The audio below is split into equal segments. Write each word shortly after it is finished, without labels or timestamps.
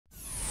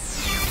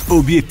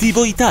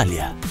Obiettivo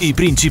Italia, i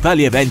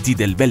principali eventi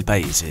del bel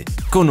paese,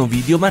 con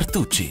Ovidio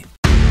Martucci.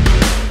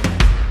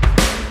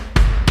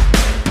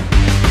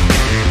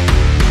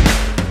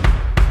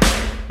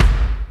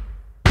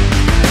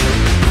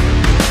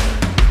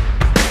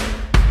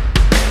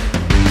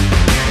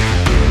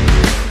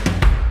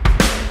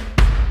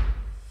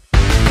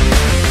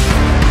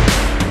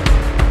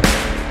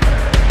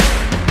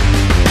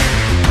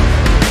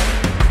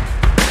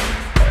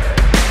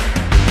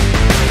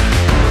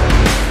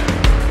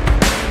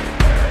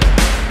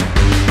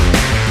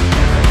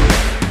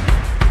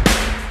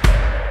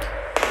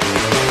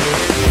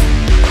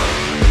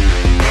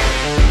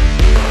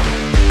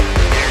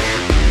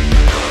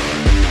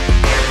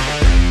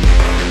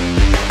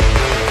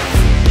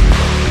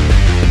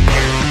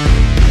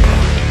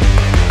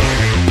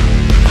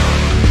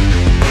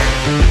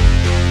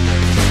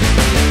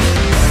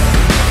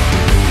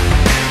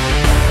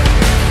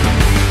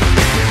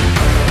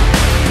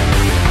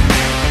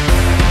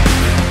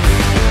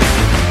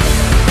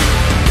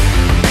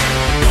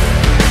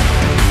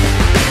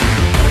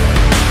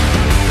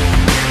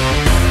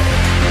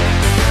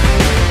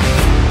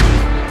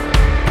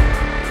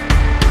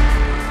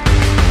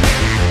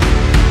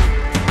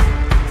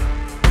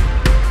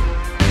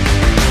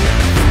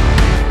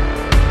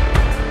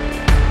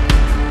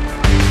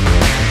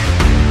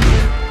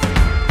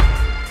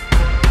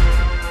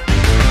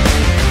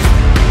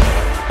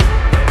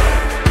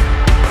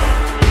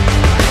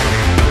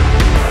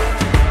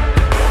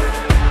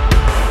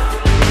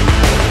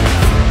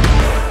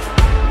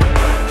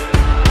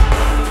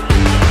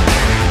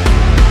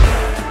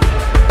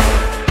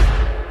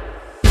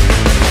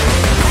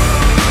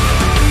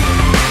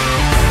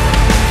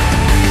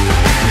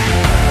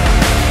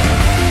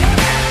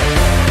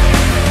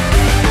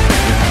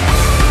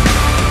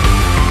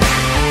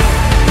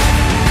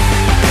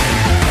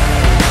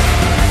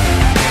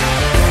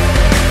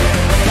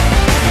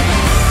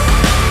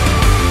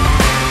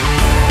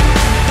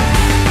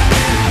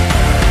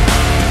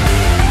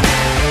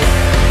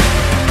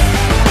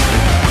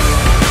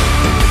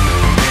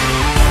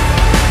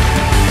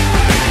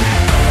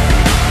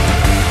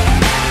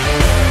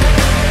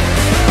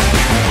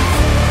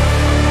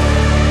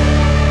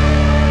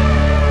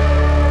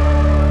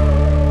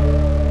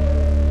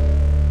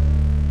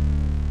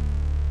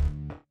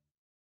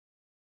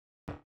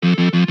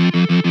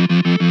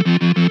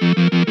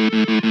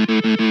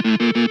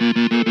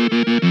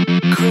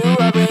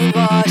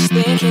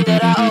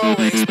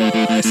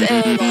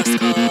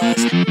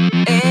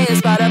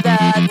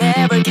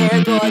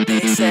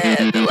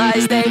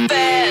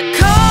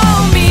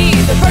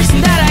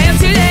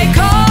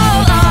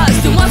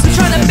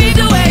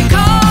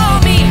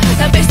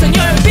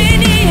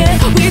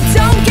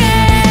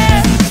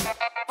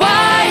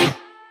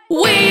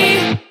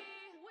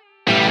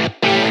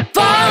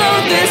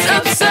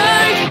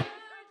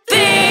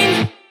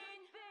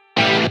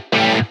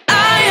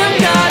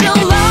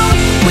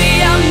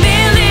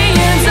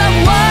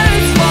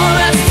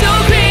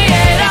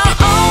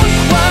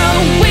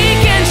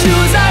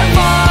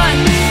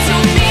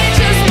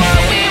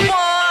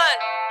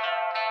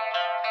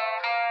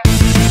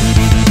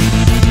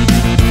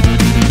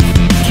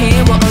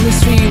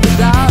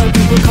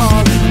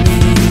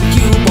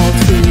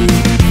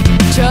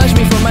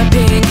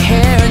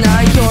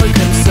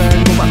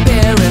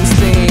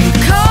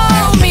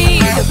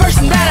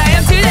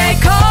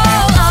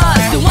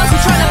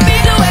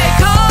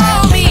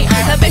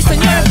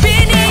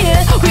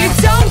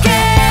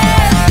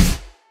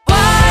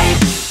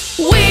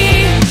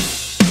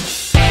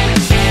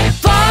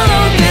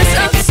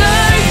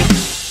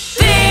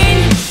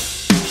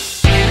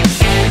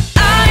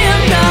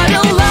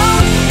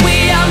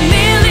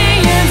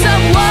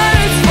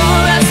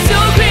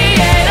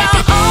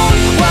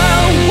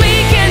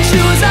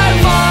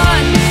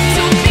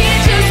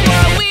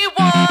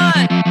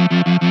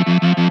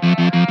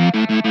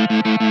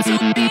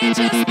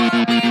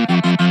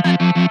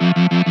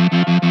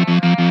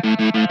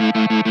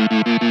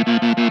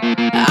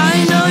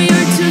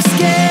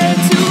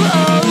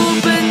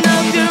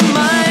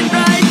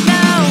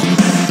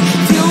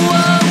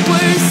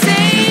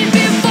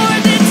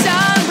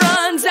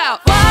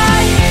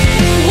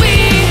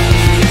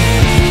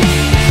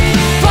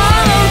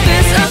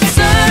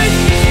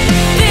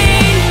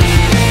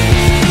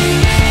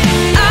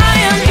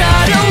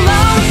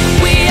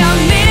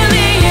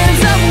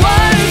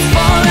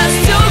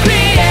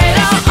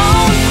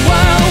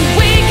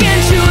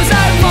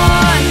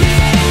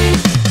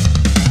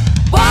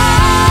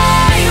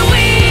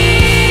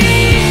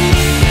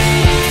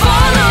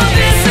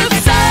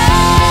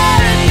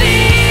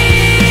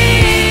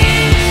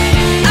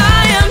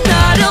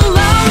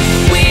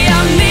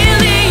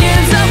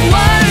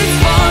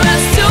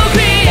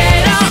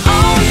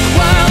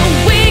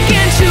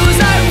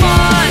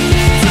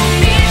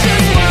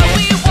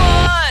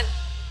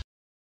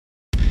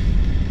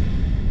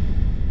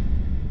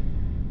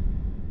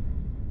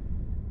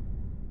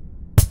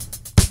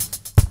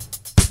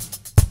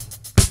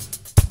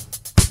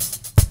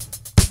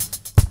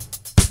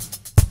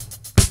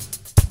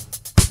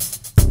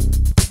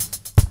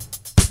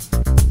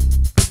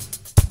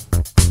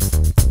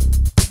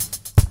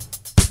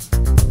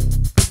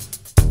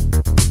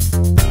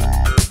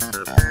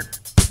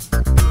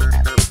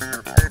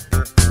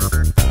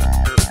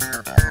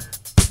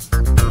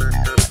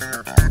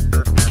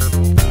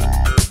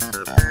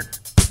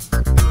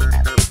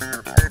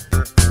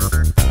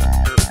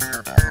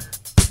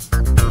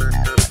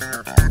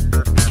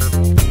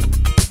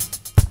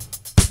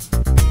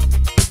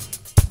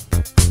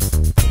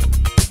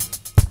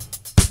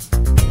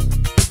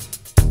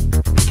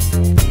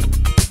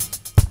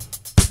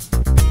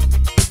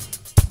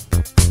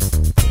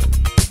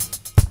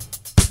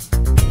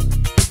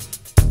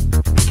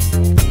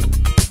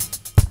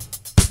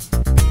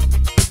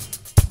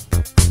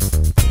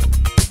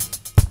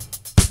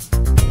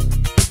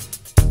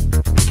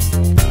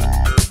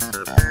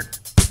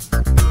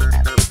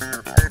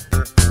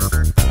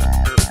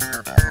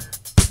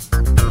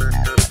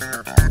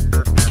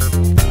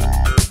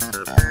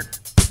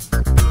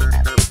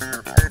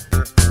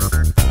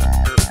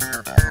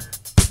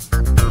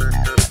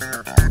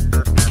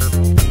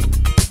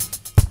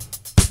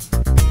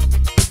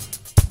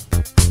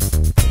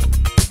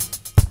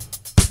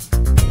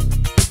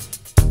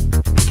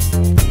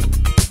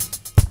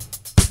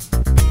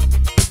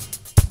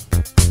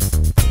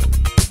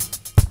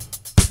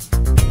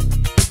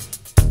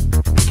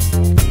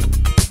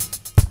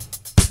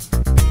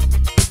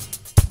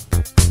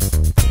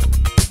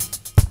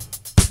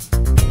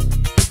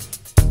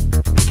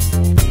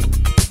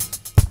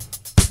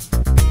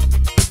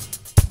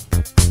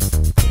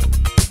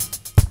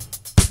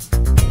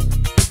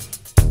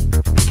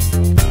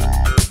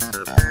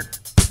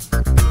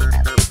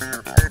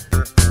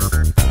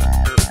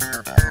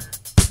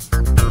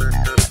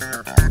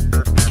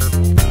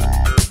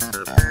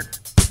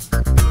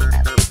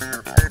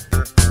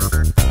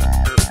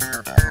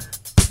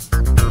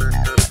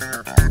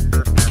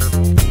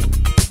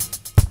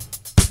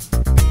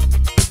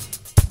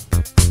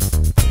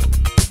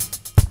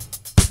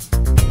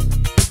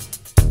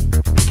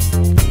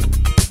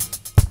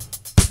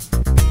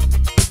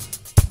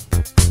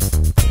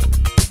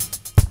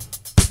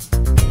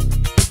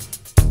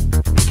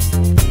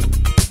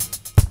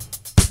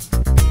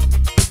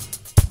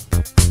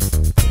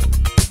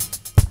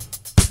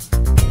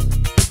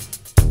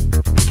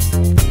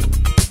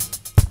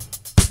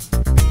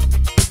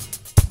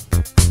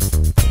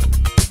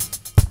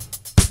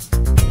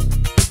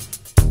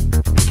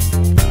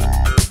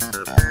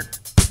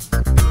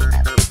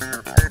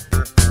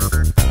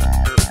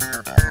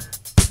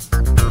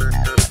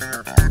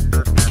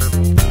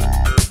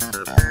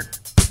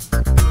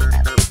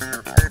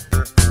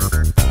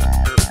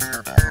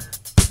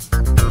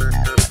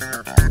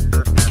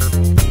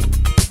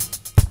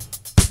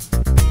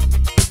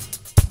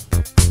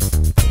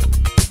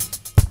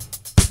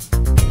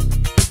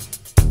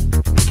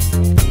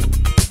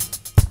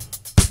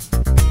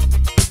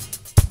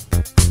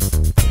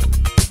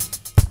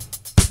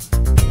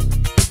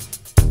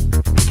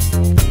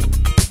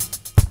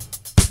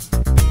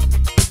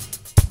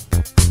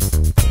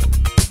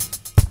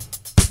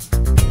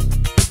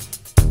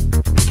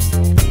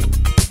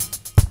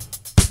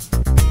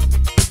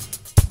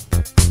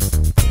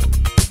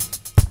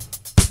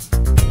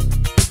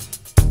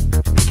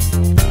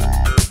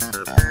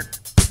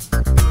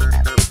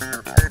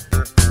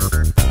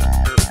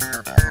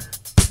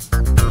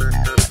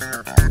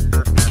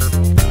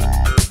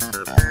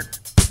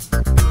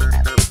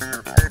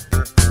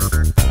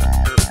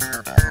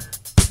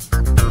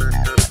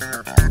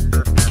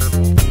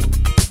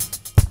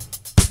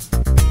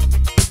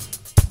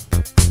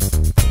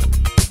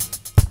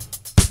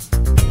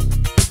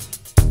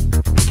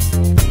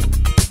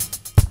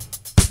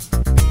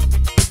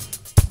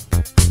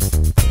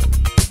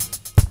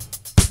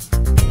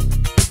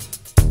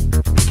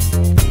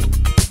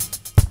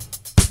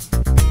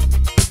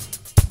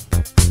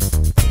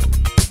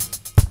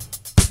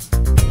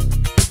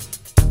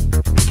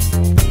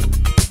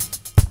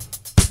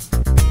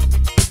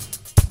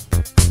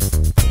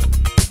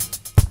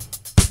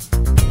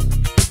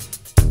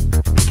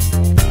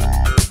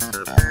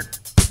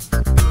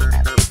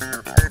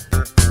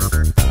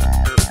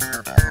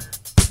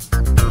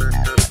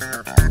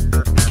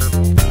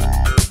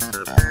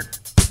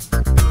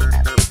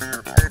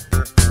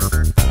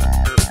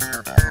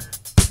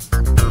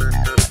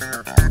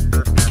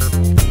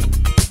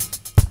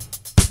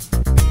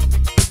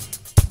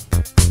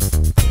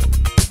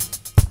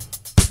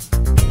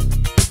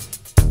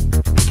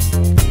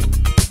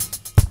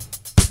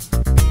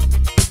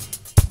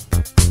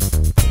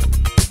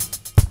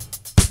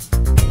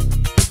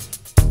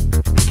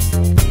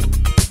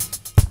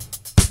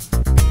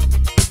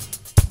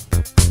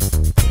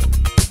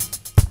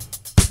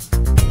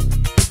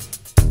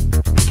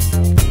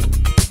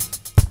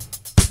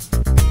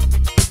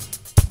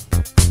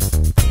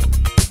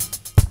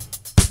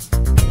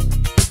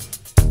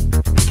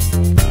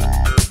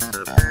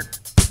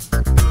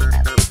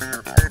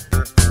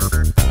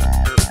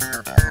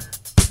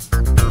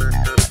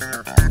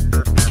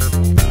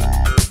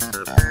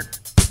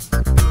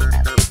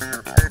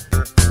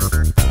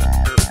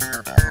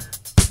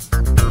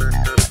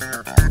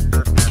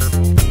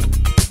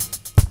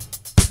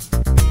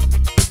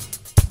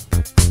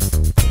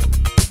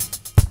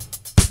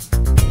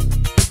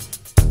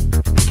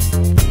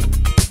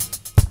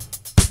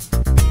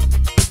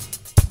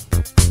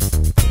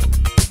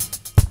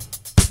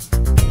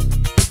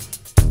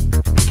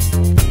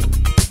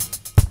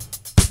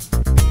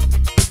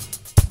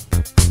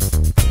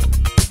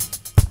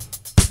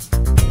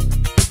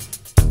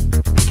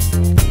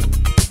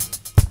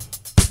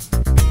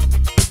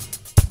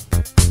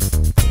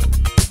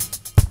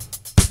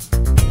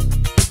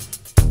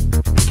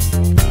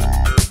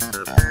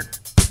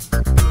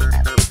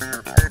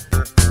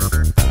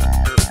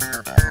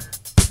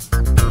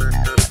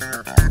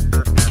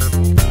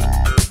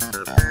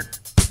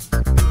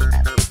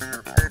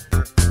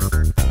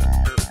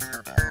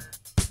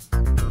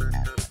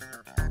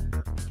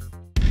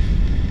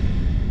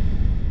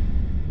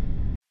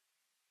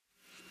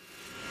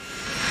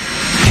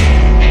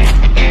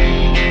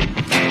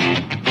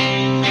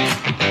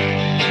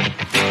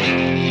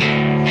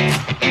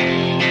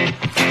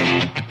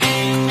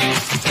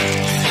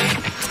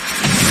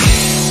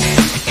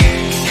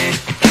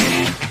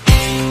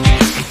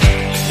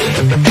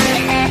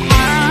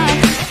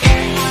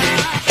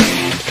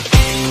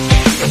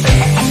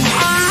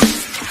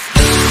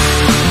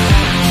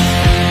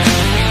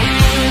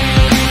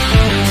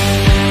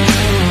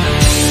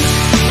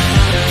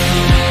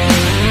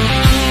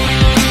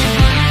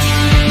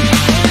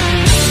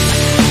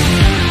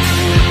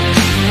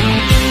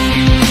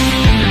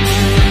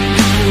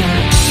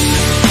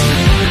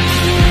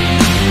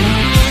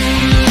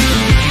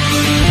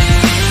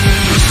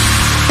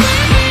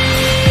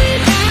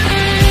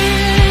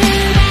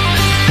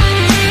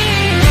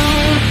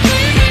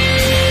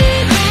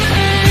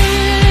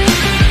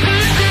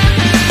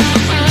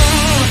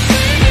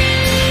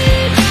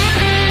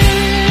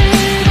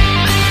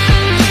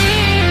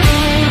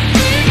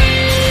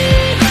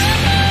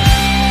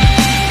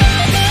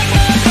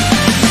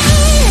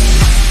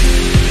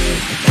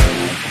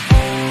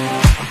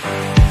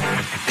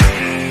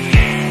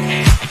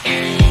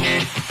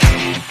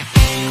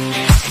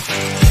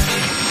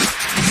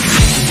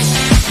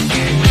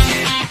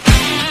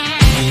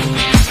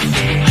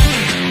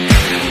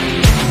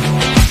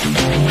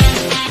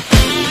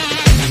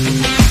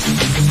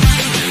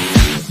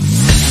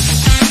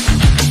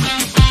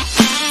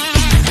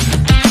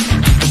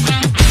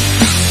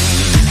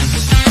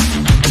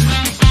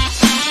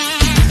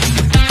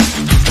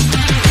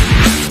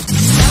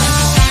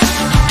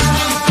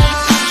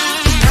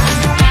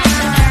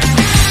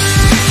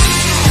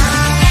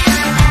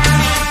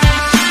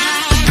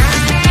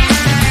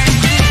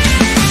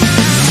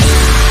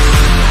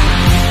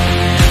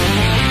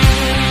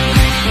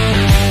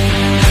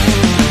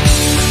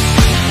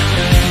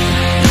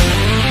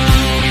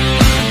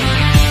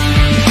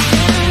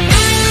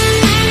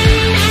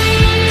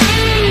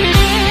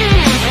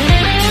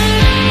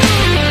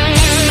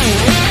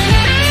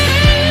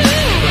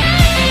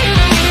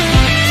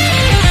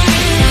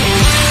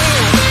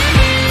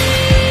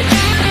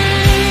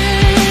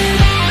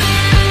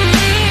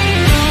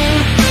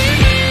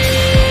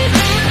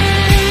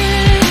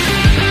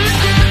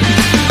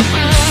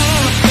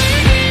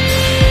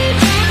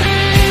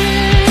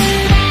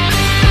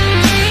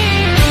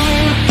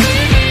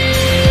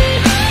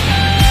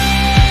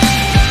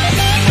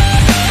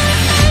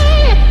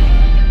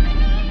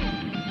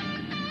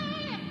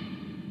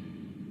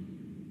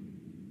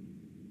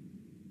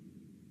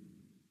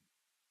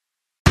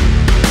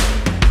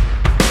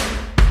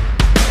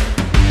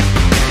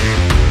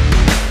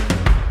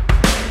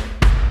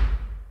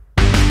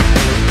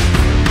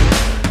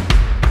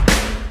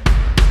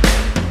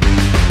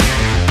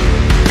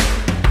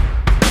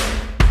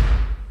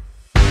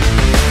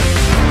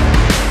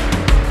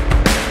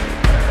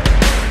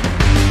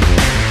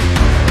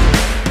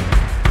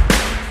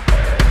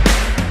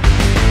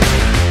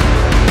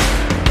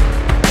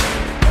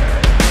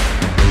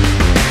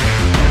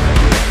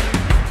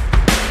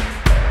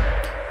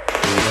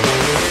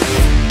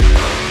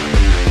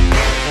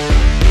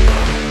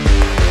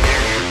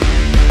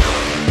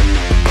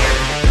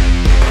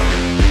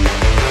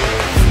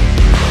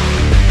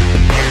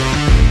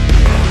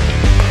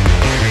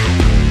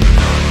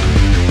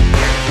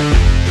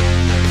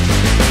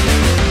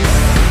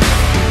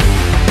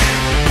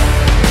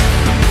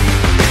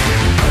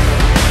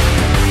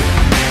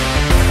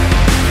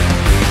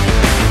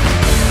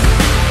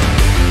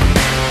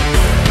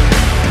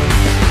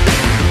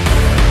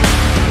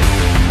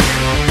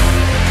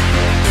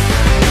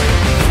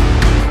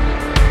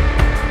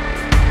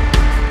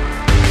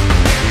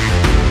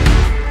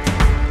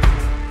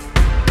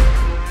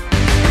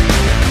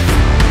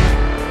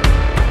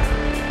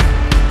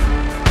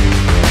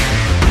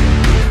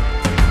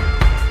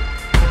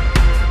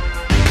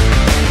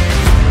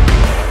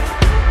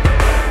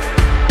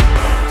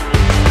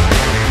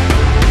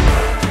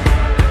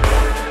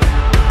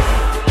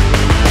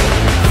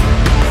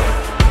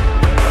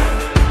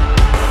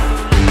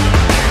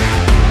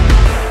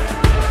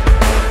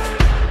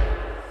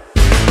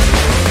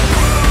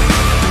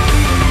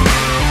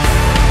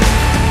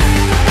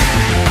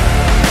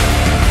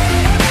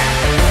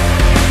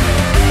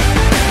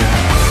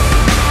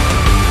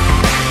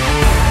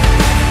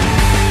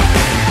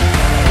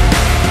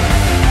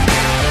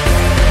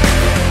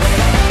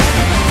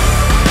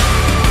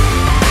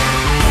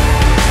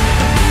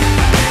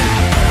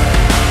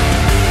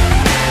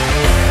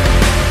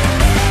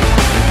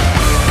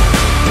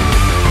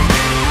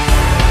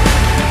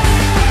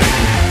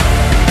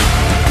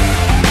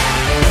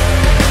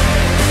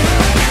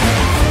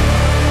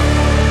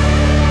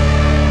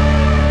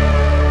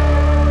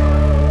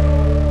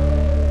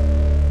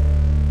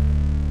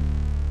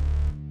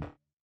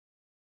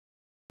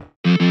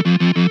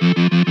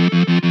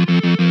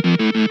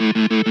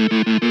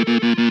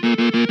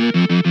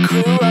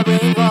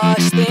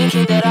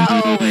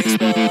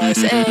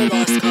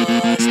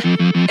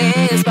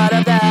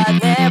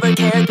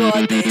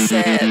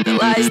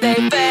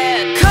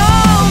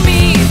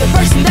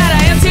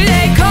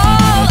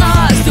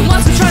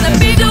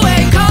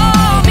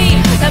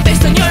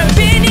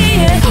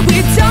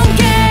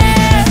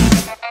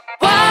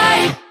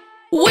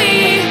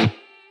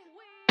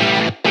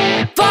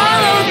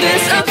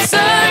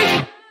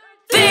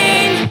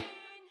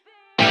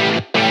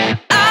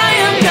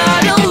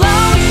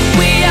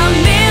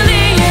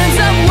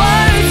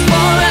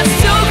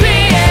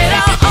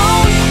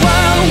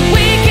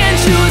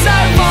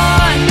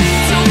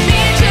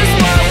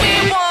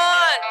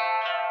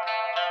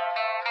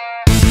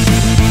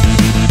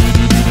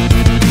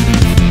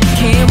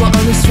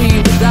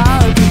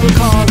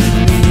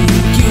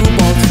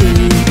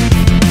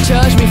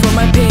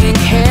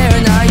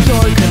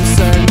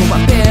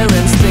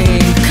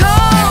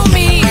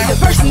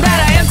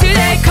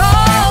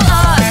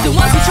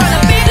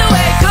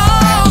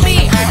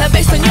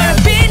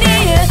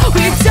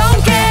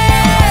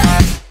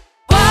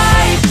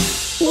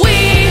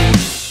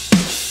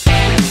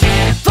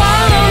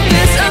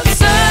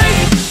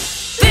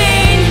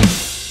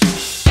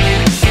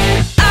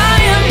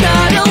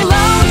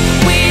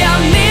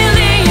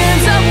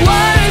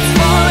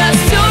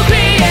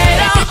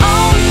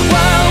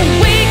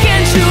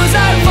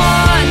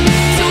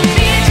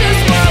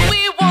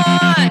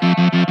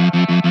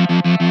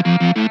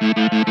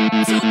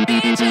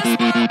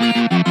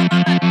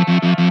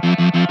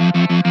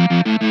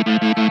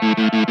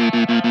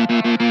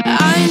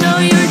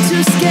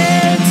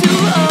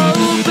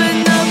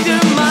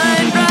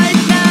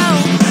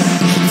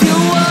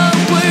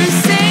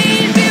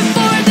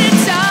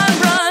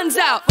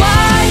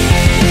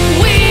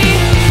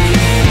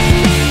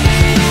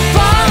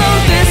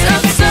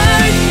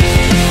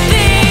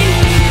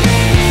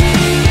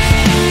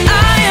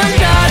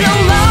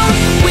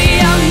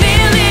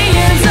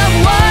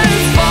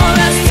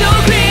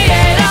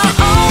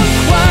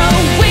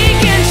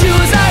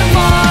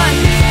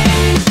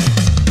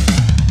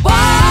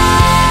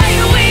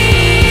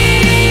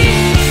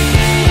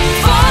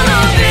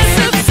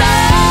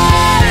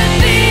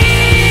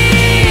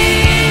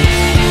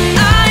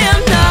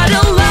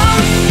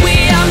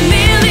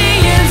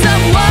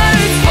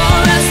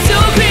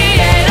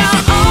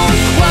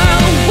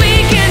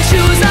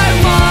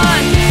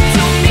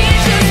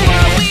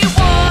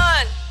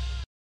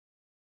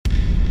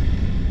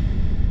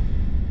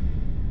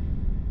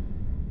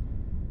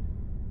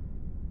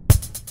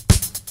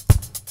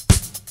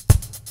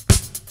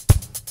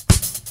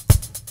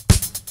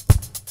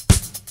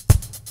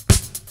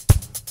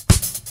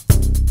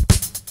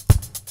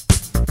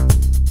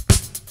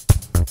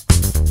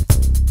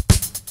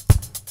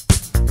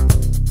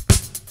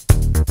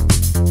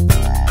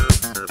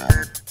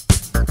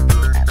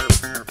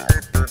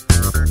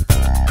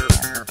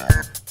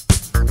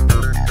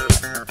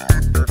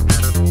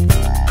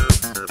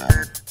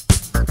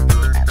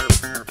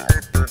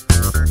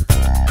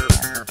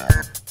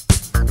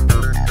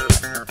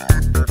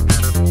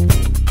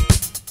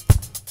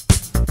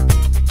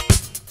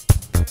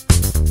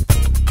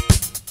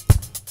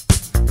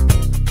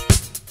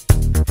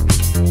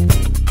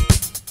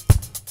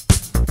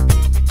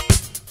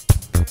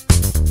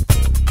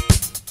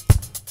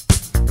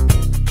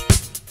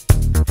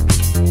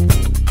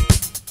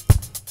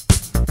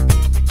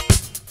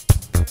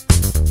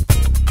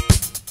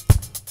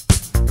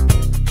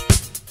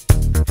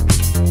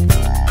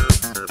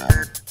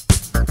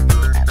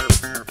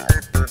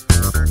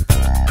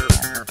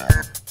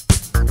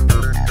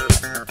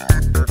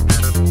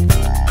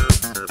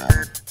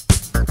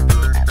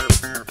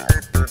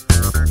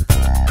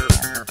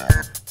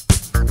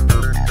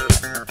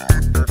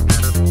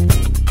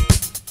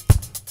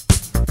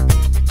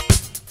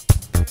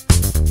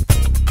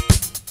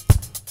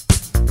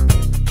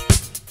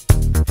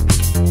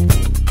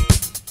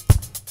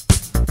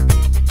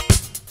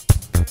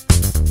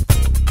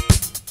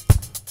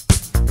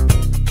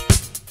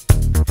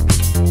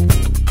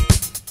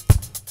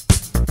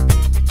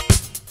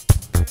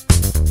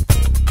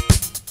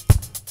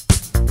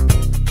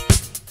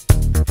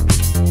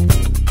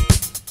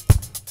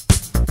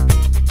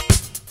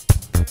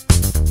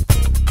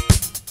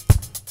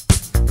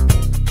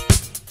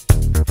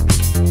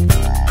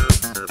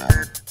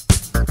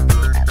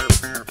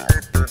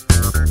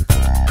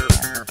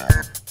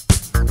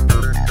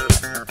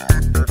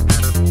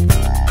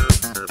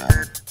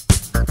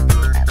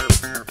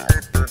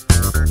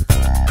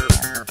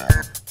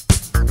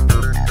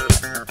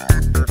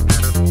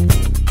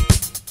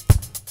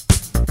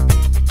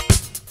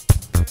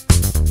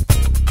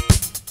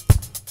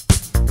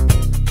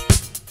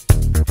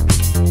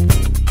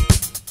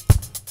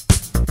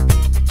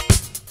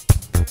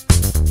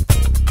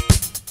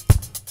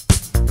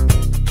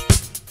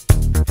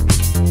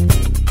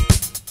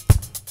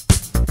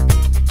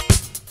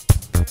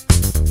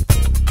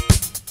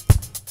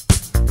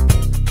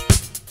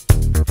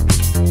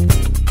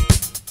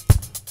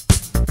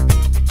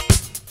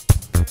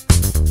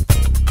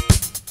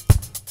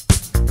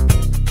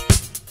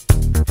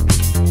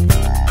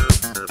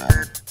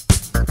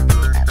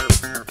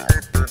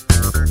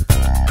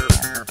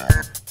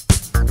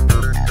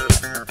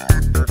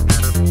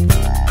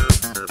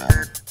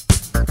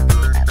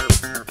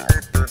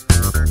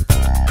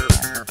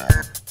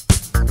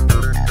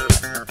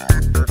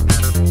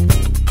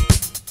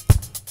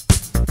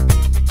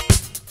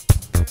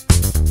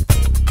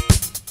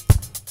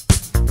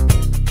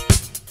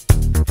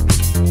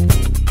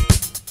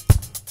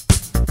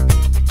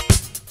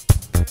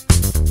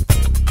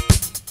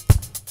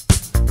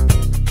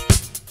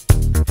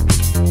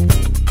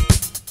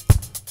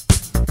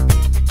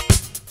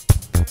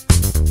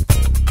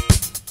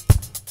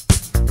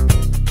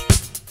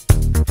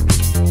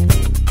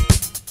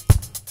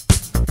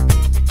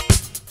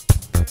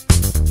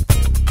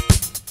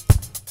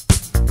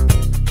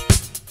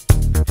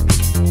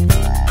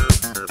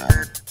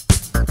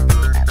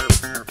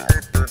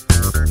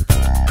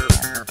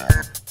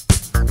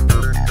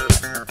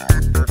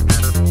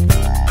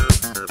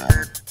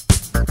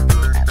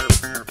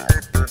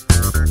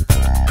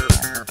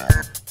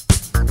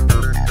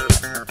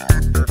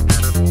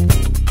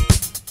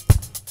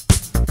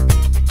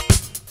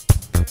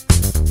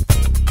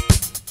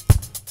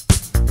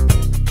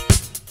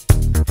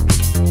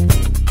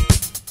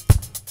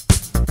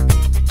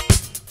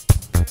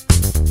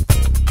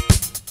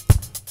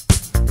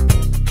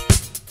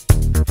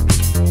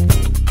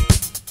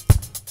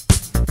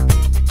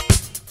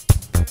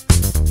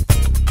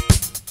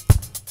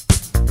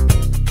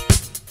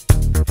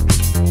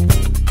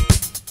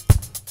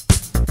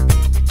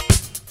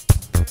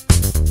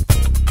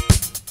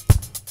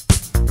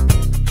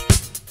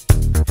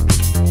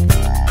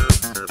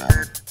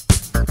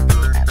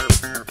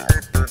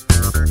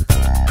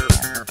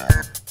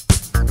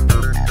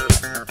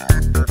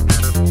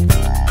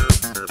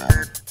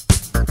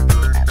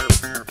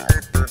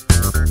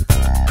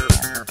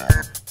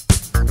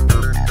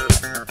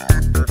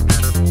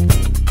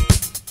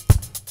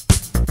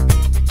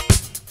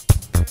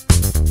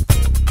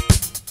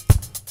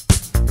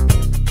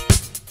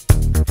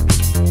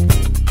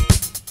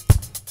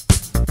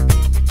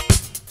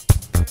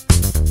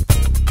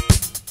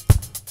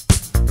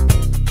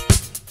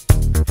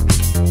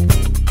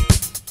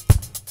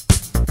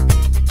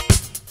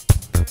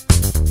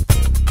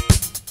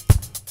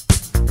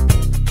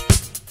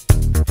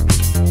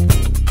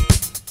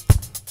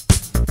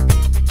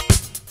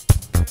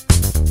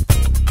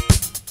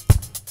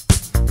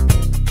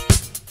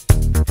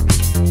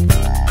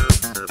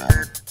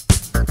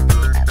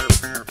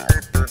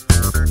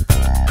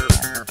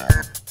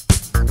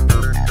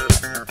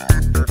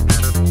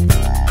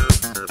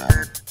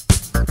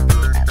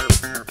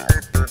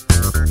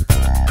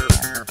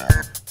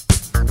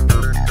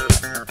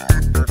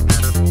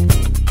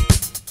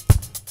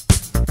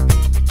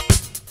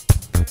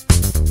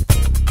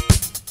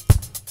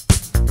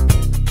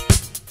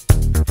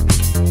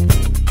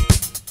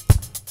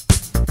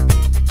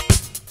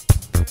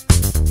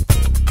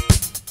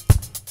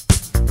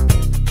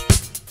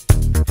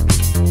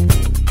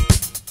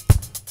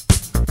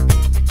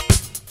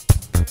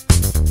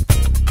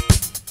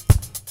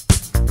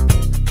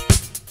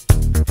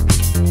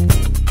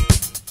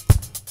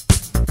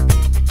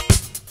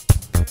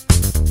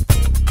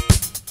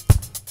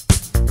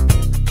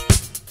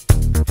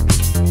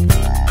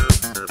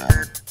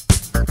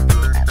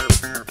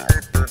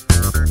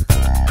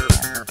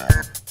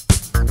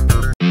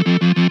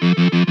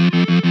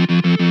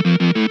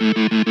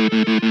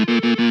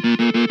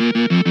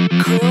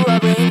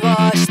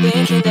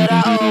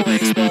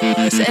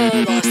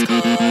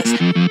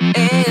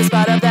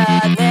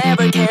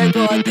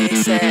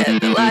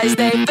 lies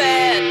they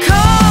fed.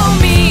 Call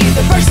me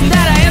the person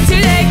that I am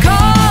today.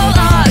 Call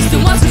us the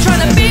ones who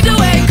trying to feed the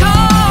way.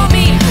 Call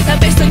me not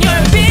based on your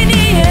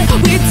opinion.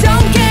 We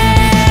don't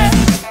care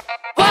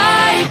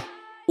why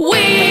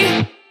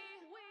we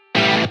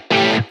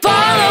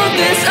follow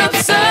this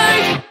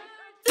absurd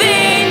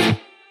thing.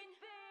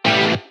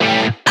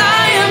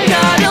 I am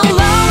not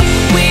alone.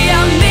 We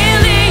are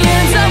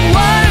millions of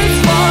words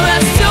for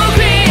us to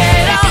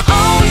create our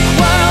own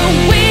world.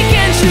 We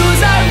can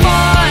choose our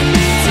fun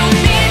to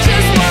be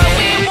just what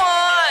we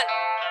want.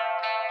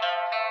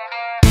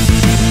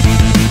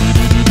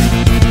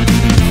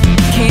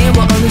 Can't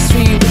walk on the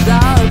street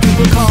without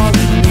people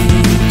calling me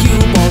you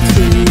bald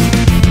free.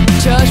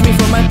 Judge me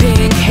for my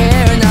pink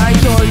hair, not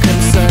your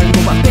concern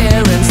what my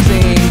parents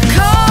think.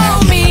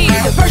 Call me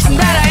the person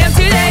that I am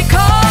today.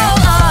 Call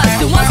us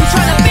the ones who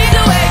tryna be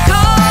the way.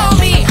 Call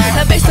me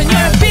not based on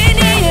your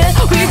opinion.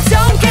 We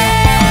don't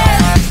care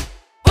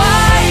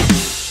why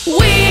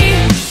we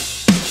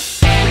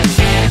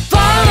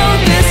follow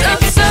this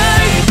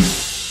absurd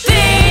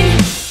thing.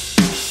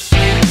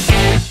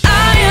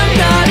 I am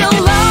not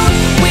alone.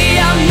 We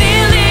are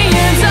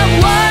millions of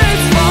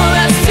words for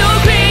us to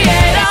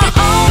create our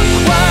own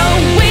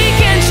world. We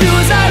can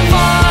choose our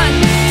fun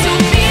to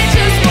be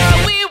just what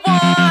we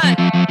want.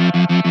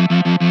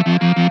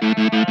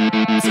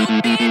 To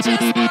be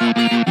just what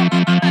we want.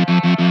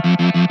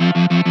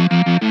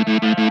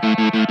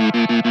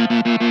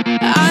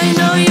 I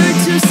know you're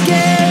too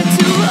scared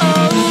to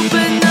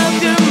open up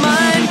your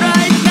mind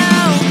right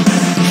now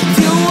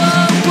to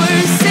what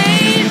we're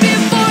saying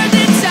before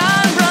the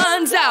time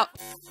runs out.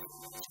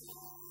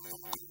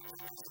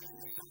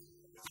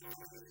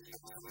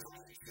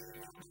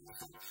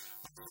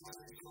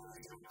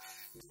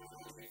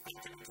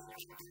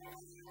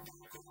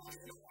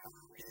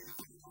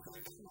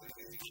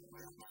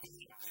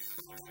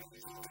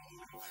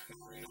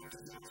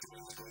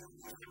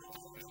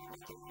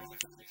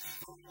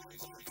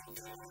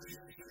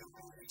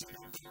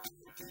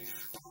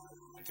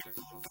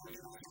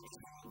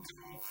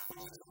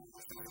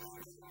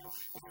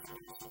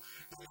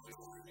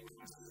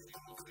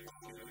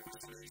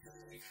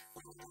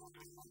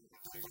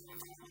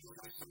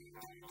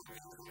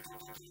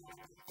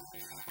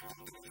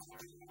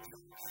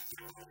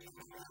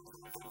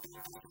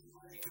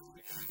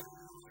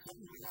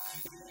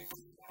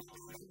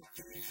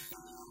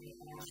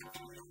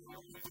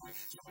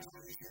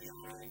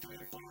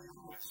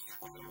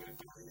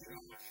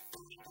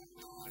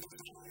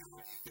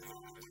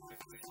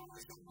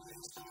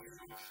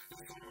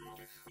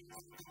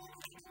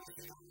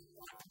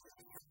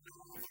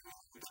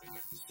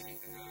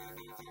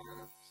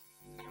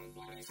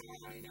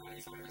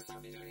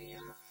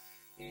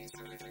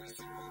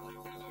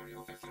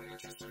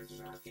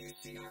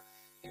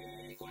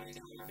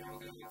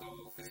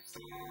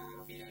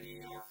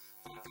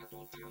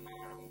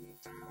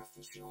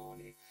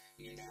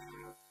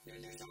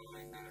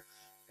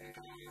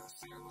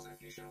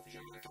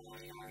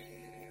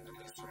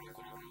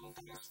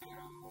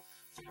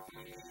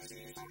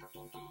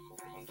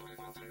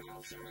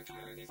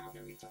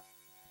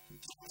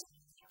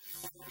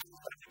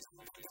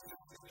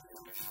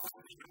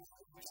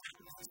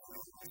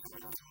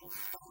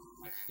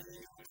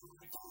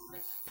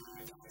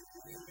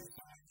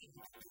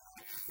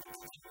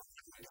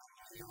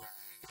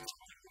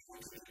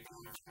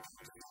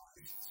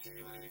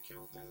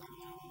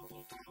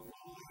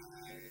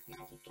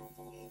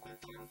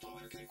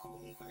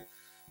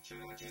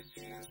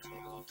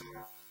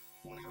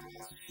 una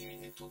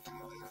di tutta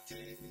la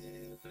parte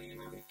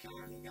prima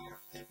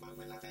meccanica e poi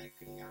quella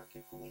tecnica,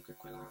 che comunque è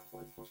quella un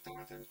po'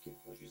 importante, perché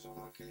poi ci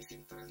sono anche le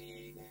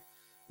centraline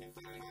e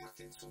varie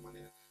parti insomma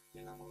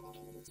della moto,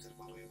 come il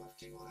serbatoio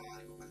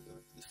particolare, come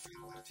il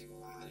freno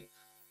particolare,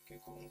 che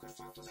comunque ha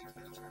fatto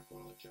sempre la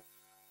trancologia.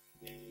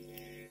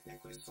 E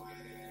questo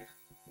è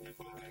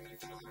quello che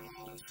metterà la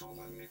moto,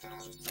 insomma, mi metterà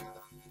su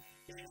strada.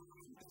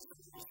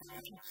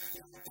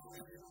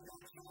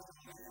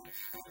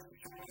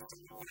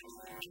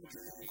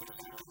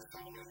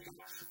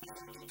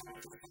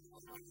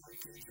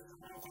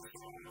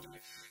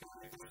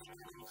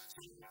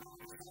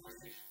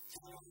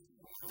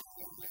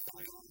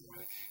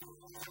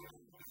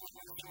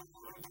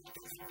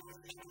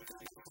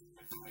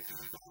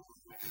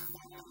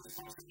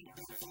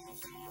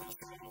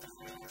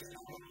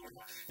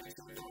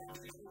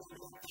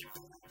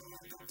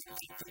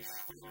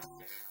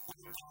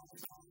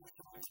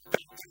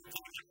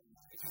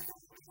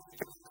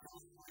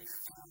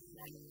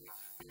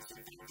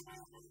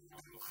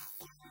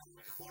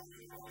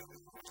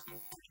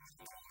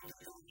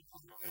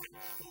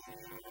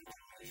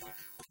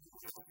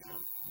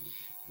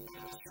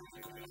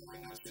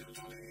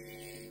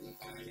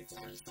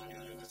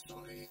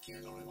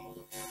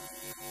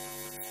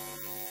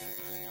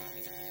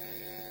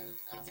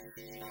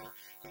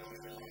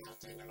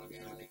 Quello che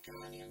è la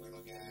meccanica,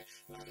 quello che è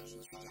la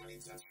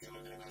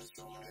socializzazione delle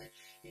persone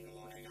in un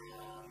modo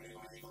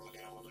che quello che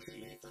è la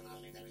motocicletta,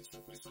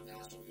 in questo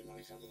caso che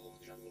noi siamo,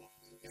 diciamo,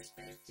 più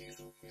esperti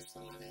su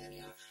questa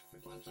materia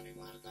per quanto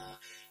riguarda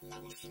la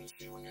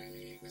costruzione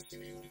di questi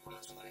veicoli qua,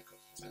 insomma ecco,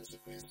 il senso è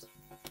questo.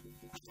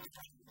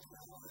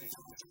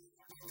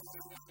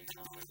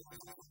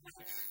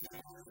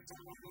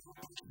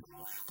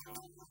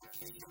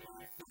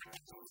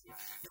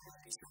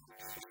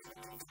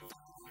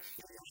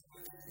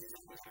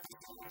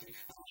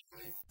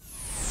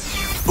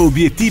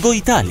 Obiettivo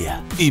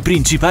Italia, i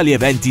principali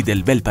eventi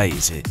del bel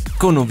paese,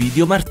 con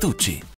Ovidio Martucci.